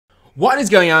What is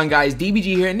going on, guys? DBG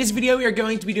here. In this video we are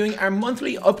going to be doing our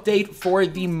monthly update for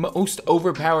the most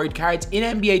overpowered cards in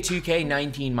NBA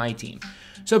 2K19 MyTEAM.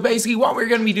 So basically what we're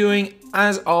going to be doing,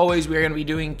 as always, we're going to be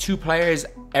doing 2 players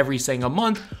every single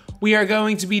month. We are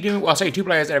going to be doing, 2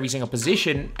 players at every single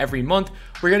position every month.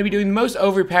 We're going to be doing the most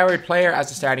overpowered player as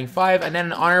the starting 5, and then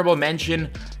an honorable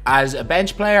mention as a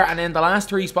bench player, and then the last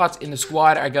 3 spots in the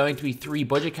squad are going to be 3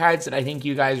 budget cards that I think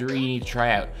you guys really need to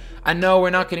try out. And no, we're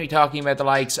not going to be talking about the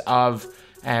likes of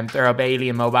Thurl Bailey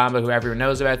and Mo Bamba, who everyone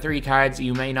knows about. 3 cards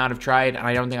you may not have tried, and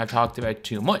I don't think I've talked about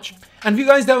too much. And if you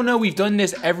guys don't know, we've done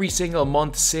this every single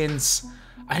month since,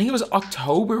 I think it was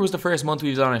October was the first month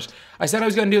we've done it. I said I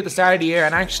was going to do it at the start of the year,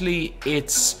 and actually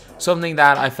it's something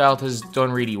that I felt has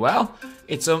done really well.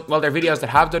 It's well, there are videos that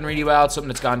have done really well, it's something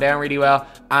that's gone down really well,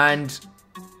 and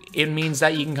it means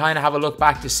that you can kind of have a look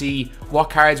back to see what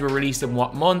cards were released in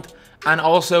what month, and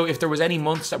also if there was any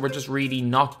months that were just really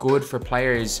not good for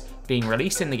players being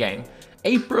released in the game.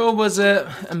 April was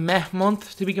a meh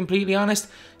month, to be completely honest.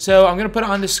 So I'm going to put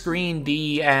on the screen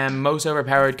the most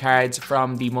overpowered cards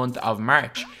from the month of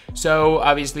March. So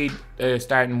obviously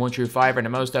starting 1 through 5 are the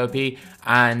most OP,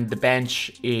 and the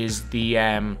bench is the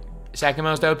second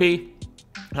most OP. And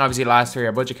obviously the last 3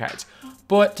 are budget cards.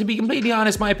 But to be completely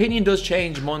honest, my opinion does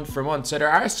change month for month. So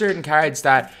there are certain cards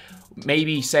that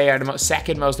maybe say are the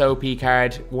second most OP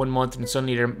card one month, and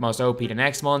suddenly they're most OP the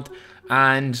next month.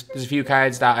 And there's a few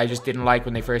cards that I just didn't like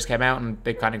when they first came out, and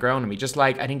they've kind of grown on me. Just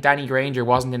like, I think Danny Granger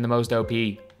wasn't in the most OP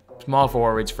small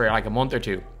forwards for like a month or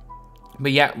 2.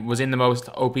 But yeah, was in the most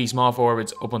OP small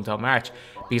forwards up until March,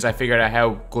 because I figured out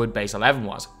how good base 11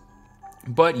 was.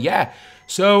 But yeah,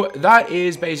 so that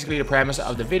is basically the premise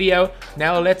of the video.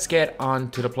 Now let's get on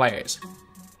to the players.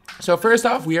 So first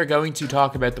off, we are going to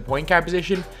talk about the point guard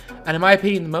position. And in my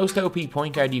opinion, the most OP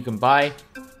point guard you can buy.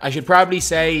 I should probably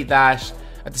say that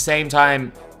at the same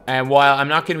time, while I'm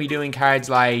not going to be doing cards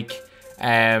like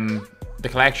the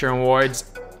collection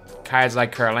rewards, cards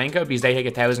like Kurolenko, because they take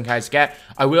 1,000 cards to get,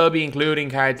 I will be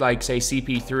including cards like, say,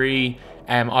 CP3,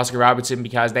 Oscar Robertson,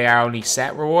 because they are only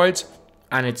set rewards,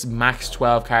 and it's max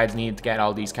 12 cards needed to get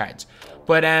all these cards.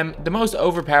 But the most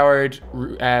overpowered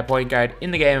point guard in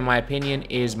the game, in my opinion,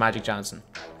 is Magic Johnson.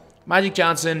 Magic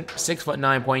Johnson,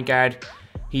 6'9" point guard.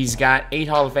 He's got 8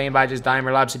 Hall of Fame badges,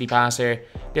 Dimer, Lob City Passer,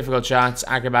 Difficult Shots,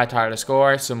 Acrobat, Tireless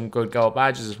Score, some good gold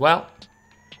badges as well.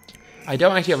 I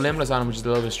don't actually have Limitless on him, which is a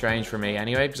little bit strange for me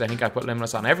anyway, because I think I put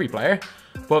Limitless on every player.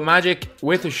 But Magic,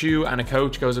 with a shoe and a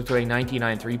coach, goes up to a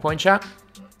 99 3-point shot.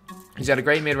 He's got a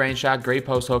great mid-range shot, great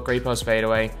post hook, great post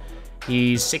fadeaway.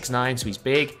 He's 6'9", so he's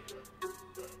big.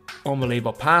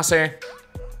 Unbelievable passer.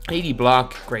 80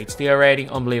 block, great steal rating,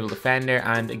 unbelievable defender,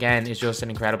 and again, is just an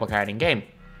incredible card in game.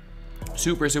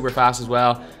 Super fast as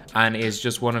well, and is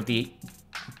just one of the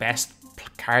best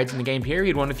cards in the game,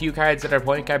 period. One of the few cards that are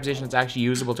point guard position that's actually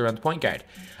usable to run the point guard.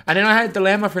 And then I had a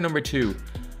dilemma for number 2.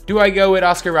 Do I go with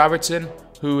Oscar Robertson,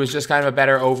 who is just kind of a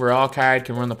better overall card,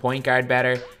 can run the point guard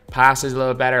better, passes a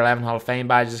little better, 11 Hall of Fame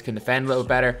badges, can defend a little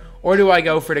better, or do I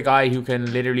go for the guy who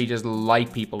can literally just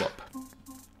light people up?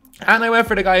 And I went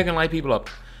for the guy who can light people up.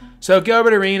 So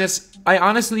Gilbert Arenas, I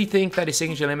honestly think that his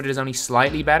Signature Limited is only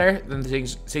slightly better than the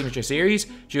Signature Series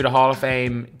due to Hall of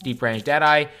Fame, Deep Range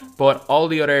Deadeye, but all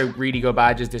the other really good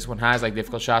badges this one has, like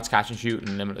Difficult Shots, Catch and Shoot,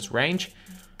 and Limitless Range.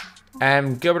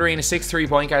 Gilbert Arenas, 6'3"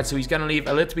 point guard, so he's going to leave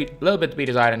a little bit to be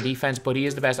desired on defense, but he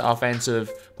is the best offensive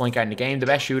point guard in the game, the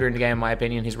best shooter in the game in my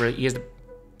opinion.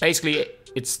 Basically,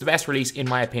 it's the best release in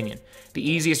my opinion. The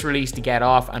easiest release to get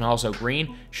off, and also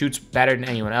green. Shoots better than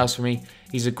anyone else for me.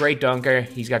 He's a great dunker.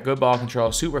 He's got good ball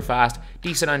control, super fast,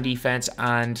 decent on defense,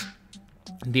 and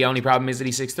the only problem is that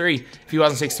he's 6'3". If he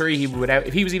wasn't 6'3",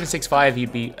 if he was even 6'5",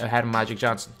 he'd be ahead of Magic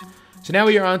Johnson. So now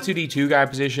we are on to the 2 guard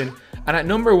position, and at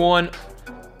number 1,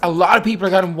 a lot of people are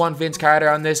going to want Vince Carter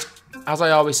on this. As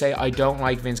I always say, I don't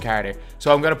like Vince Carter,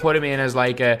 so I'm going to put him in as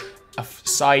like a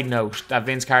side note that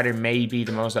Vince Carter may be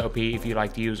the most OP if you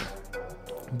like to use him.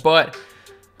 But,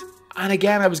 and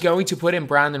again, I was going to put in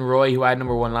Brandon Roy, who I had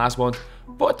number 1 last month,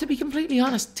 but to be completely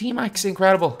honest, T-Mac's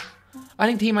incredible. I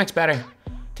think T-Mac's better.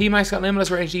 T-Mac's got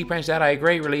Limitless Range, Deep Range Deadeye,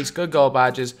 great release, good gold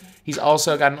badges. He's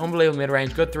also got an unbelievable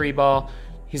mid-range, good 3-ball.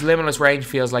 His Limitless Range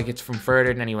feels like it's from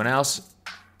further than anyone else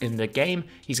in the game.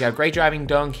 He's got great driving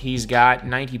dunk, he's got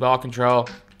 90 ball control,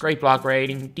 great block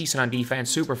rating, decent on defense,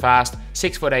 super fast,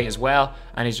 6'8" as well,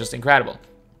 and he's just incredible.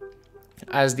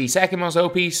 As the second most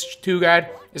OP 2 guard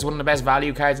is one of the best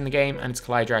value cards in the game, and it's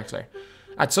Clyde Drexler.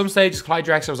 At some stages, Clyde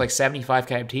Drexler was like 75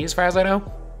 KMT as far as I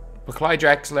know, but Clyde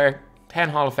Drexler, 10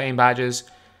 Hall of Fame badges.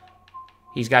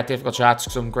 He's got Difficult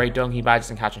Shots, some great dunking badges,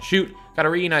 and Catch and Shoot. Got a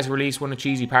really nice release, one of the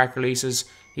cheesy park releases.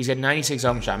 He's got 96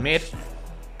 open shot mid.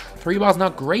 Three ball's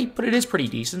not great, but it is pretty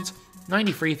decent.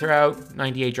 90 free throw,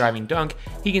 98 driving dunk.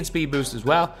 He can speed boost as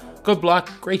well. Good block,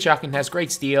 great shot contest,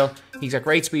 great steal. He's got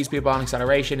great speed ball and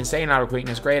acceleration, insane lateral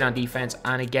quickness, great on defense,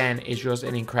 and again, is just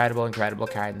an incredible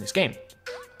card in this game.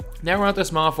 Now we're on to the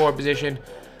small forward position,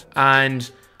 and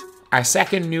our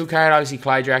second new card, obviously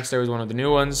Clyde Drexler was one of the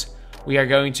new ones. We are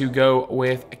going to go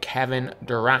with Kevin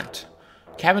Durant.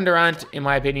 Kevin Durant, in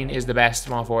my opinion, is the best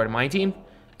small forward in my team.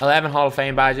 11 Hall of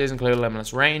Fame badges, including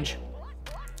limitless range.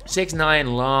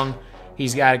 6'9" long.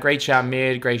 He's got a great shot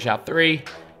mid, great shot three.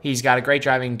 He's got a great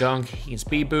driving dunk. He can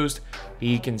speed boost.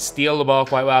 He can steal the ball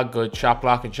quite well. Good shot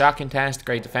block and shot contest.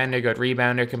 Great defender, good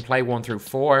rebounder. Can play 1 through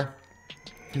 4.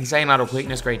 Insane lateral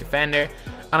quickness, great defender.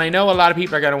 And I know a lot of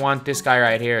people are going to want this guy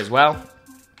right here as well.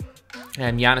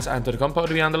 And Giannis Antetokounmpo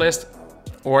to be on the list.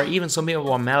 Or even some people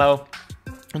want Melo.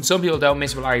 And some people don't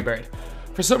miss with Larry Bird.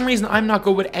 For some reason, I'm not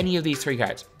good with any of these three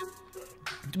cards.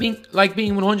 Being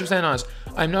 100% honest,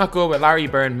 I'm not good with Larry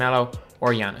Bird, Melo,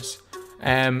 or Giannis.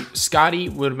 Scotty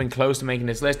would have been close to making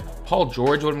this list. Paul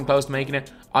George would have been close to making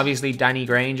it. Obviously, Danny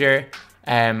Granger,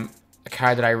 a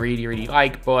card that I really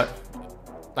like, but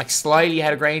like slightly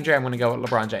ahead of Granger, I'm going to go with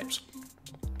LeBron James.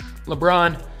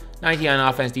 LeBron, 99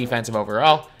 offense, defensive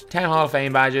overall, 10 Hall of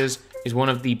Fame badges, is one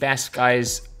of the best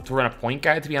guys to run a point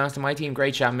guard, to be honest, in my team.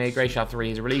 Great shot mid, great shot three.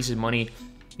 His release is money.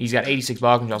 He's got 86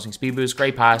 ball control, speed boost,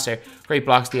 great passer, great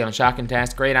block steal and shot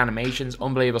contest, great animations,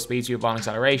 unbelievable speed, ball and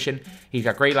acceleration. He's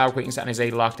got great lateral quickness and is a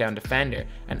lockdown defender.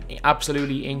 An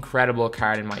absolutely incredible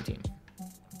card in my team.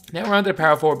 Now we're on to the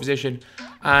power forward position,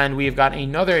 and we've got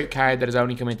another card that has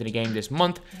only come into the game this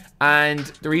month. And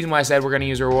the reason why I said we're going to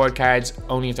use reward cards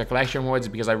only if they're collection rewards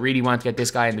is because I really want to get this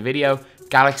guy in the video.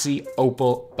 Galaxy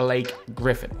Opal Blake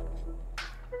Griffin.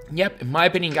 Yep, in my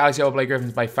opinion, Galaxy Opal Blake Griffin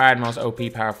is by far the most OP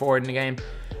power forward in the game.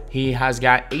 He has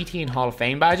got 18 Hall of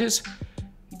Fame badges.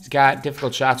 He's got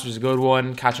difficult shots, which is a good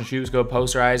one. Catch and shoot is good.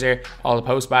 Posterizer. All the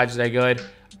post badges are good.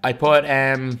 I put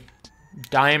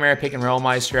Dimer, Pick and Roll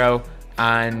Maestro,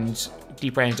 and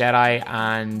Deep Range Deadeye,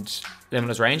 and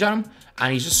Limitless Range on him.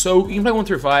 And he's just so... You can play 1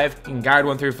 through 5. You can guard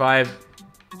 1 through 5.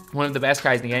 One of the best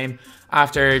guys in the game.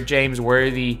 After James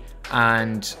Worthy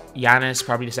and Giannis,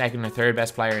 probably the second or third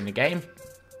best player in the game.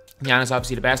 Giannis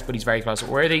obviously the best, but he's very close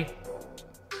with Worthy.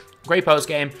 Great post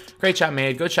game, great shot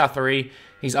mid, good shot three.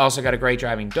 He's also got a great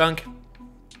driving dunk.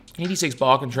 86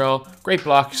 ball control, great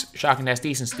blocks, shot contest,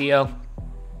 decent steal.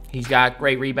 He's got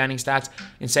great rebounding stats,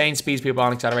 insane speed, ball,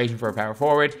 and acceleration for a power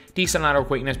forward. Decent lateral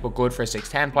quickness, but good for a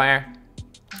 6'10" player.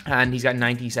 And he's got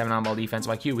 97 on-ball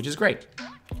defensive IQ, which is great.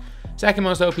 Second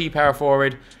most OP power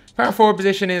forward. Power forward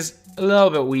position is a little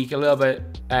bit weak, a little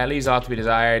bit leaves a lot to be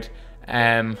desired.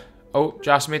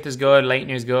 Josh Smith is good,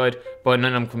 Leitner is good, but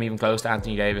none of them come even close to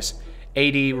Anthony Davis.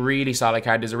 AD, really solid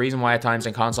card. There's a reason why at times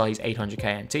in console he's 800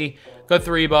 KNT. Good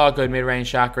three ball, good mid-range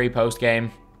shot, great post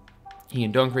game. He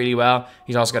can dunk really well.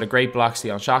 He's also got a great block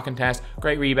steal and shot contest.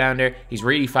 Great rebounder. He's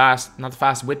really fast. Not the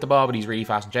fastest with the ball, but he's really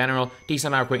fast in general.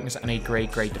 Decent lateral quickness and a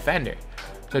great defender.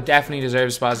 So definitely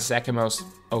deserves a spot as the second most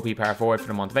OP power forward for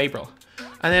the month of April.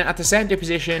 And then at the center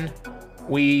position,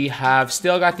 we have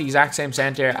still got the exact same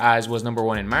center as was number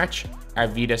 1 in March,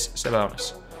 Arvydas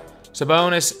Sabonis.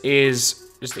 Sabonis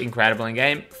is just incredible in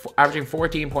game, averaging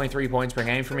 14.3 points per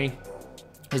game for me.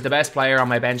 He's the best player on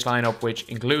my bench lineup, which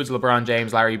includes LeBron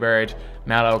James, Larry Bird,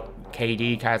 Melo,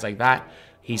 KD, cards like that.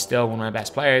 He's still one of my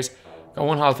best players. Got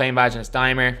 1 Hall of Fame badge and it's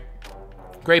Dimer.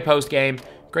 Great post game,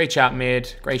 great shot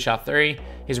mid, great shot three.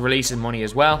 His release is money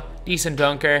as well. Decent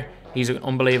dunker. He's an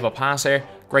unbelievable passer.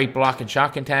 Great block and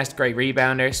shot contest. Great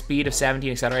rebounder. Speed of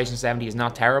 70, acceleration 70 is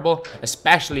not terrible,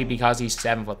 especially because he's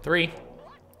 7'3".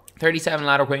 37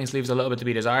 lateral quickness leaves a little bit to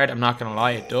be desired. I'm not going to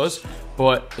lie, it does.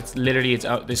 But it's literally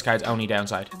this card's only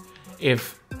downside.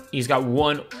 If he's got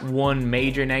one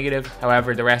major negative,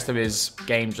 however, the rest of his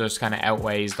game just kind of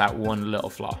outweighs that one little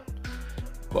flaw.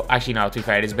 Well, actually, no, to be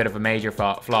fair, it is a bit of a major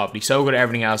flaw, but he's so good at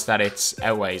everything else that it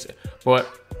outweighs it.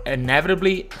 But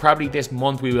inevitably, probably this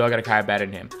month, we will get a card better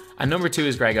than him. And number 2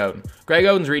 is Greg Oden. Greg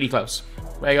Oden's really close.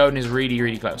 Greg Oden is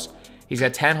really close. He's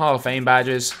got 10 Hall of Fame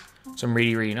badges, some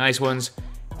really nice ones.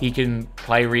 He can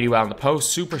play really well in the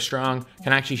post, super strong,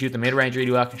 can actually shoot the mid-range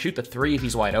really well, can shoot the 3 if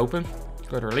he's wide open.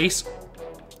 Good release.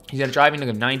 He's got a driving look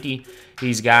of 90.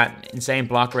 He's got insane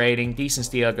block rating, decent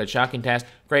steal, good shot contest,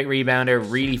 great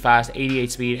rebounder, really fast,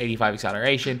 88 speed, 85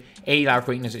 acceleration, 80 lateral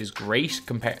quickness is great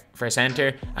for a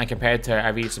center, and compared to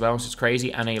Arvydas Sabonis, it's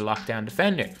crazy, and a lockdown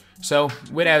defender. So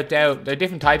without doubt, there are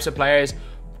different types of players.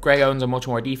 Greg Oden's a much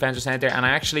more defensive center, and I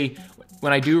actually,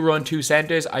 when I do run 2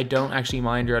 centers, I don't actually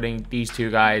mind running these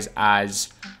 2 guys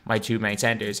as my 2 main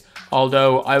centers.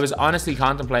 Although I was honestly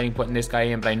contemplating putting this guy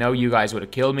in, but I know you guys would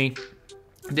have killed me.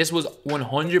 This was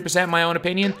 100% my own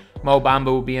opinion. Mo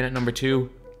Bamba would be in at number 2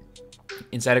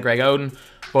 instead of Greg Oden,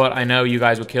 but I know you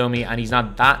guys will kill me, and he's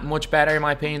not that much better in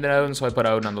my opinion than Oden, so I put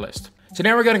Oden on the list. So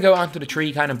now we're going to go on to the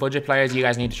 3 kind of budget players you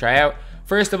guys need to try out.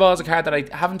 First of all, is a card that I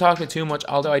haven't talked about too much,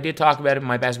 although I did talk about it in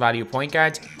my best value point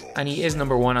guards, and he is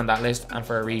number 1 on that list, and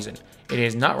for a reason. It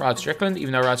is not Rod Strickland,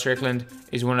 even though Rod Strickland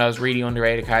is one of those really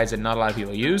underrated cards that not a lot of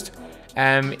people used.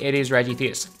 It is Reggie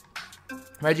Theus.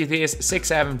 Reggie Theus,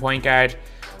 6'7" point guard.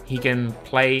 He can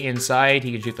play inside,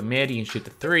 he can shoot the mid, he can shoot the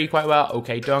 3 quite well.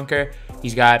 Okay dunker.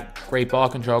 He's got great ball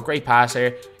control, great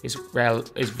passer. Is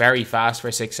very fast for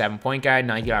a 6'7" point guard,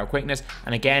 90-hour quickness.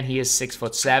 And again, he is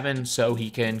 6'7", so he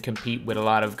can compete with a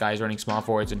lot of guys running small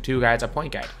forwards and 2 guards at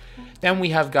point guard. Then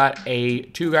we have got a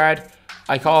 2 guard.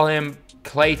 I call him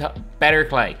Better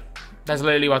Clay. That's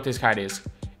literally what this card is.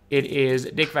 It is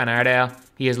Dick Van Aardale.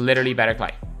 He is literally Better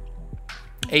Clay.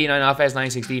 89 offense,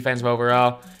 96 defensive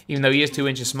overall. Even though he is 2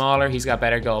 inches smaller, he's got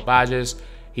better goal badges.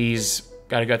 He's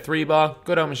got a good 3 ball,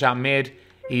 good open shot mid.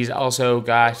 He's also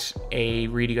got a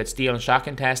really good steal and shot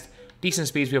contest. Decent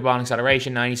speed, ball and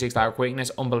acceleration, 96-hour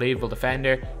quickness, unbelievable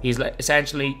defender. He's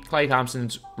essentially Klay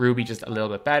Thompson's Ruby, just a little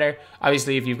bit better.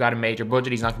 Obviously, if you've got a major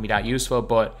budget, he's not going to be that useful,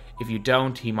 but if you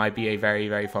don't, he might be a very,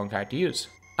 very fun card to use.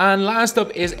 And last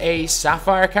up is a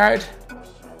Sapphire card.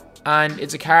 And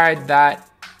it's a card that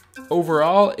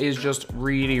overall is just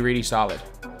really, really solid.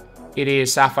 It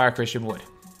is Sapphire Christian Wood.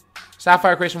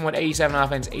 Sapphire Christian Wood, 87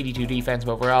 offense, 82 defensive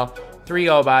overall, 3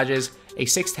 gold badges, a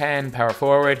 6'10" power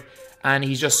forward, and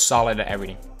he's just solid at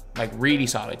everything. Like, really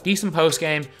solid. Decent post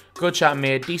game, good shot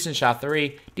mid, decent shot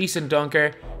 3, decent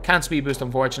dunker, can't speed boost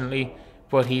unfortunately,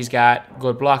 but he's got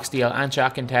good block, steal, and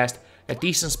shot contest, a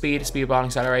decent speed, ball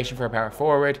acceleration for a power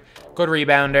forward, good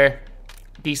rebounder,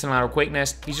 decent lateral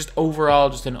quickness. He's just overall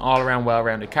just an all-around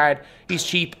well-rounded card. He's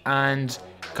cheap and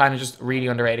kind of just really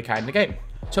underrated card in the game.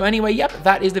 So anyway, yep,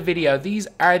 that is the video. These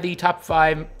are the top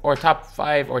 5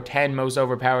 or 10 most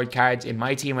overpowered cards in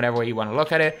my team, whatever way you want to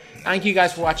look at it. Thank you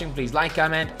guys for watching. Please like,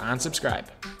 comment, and subscribe.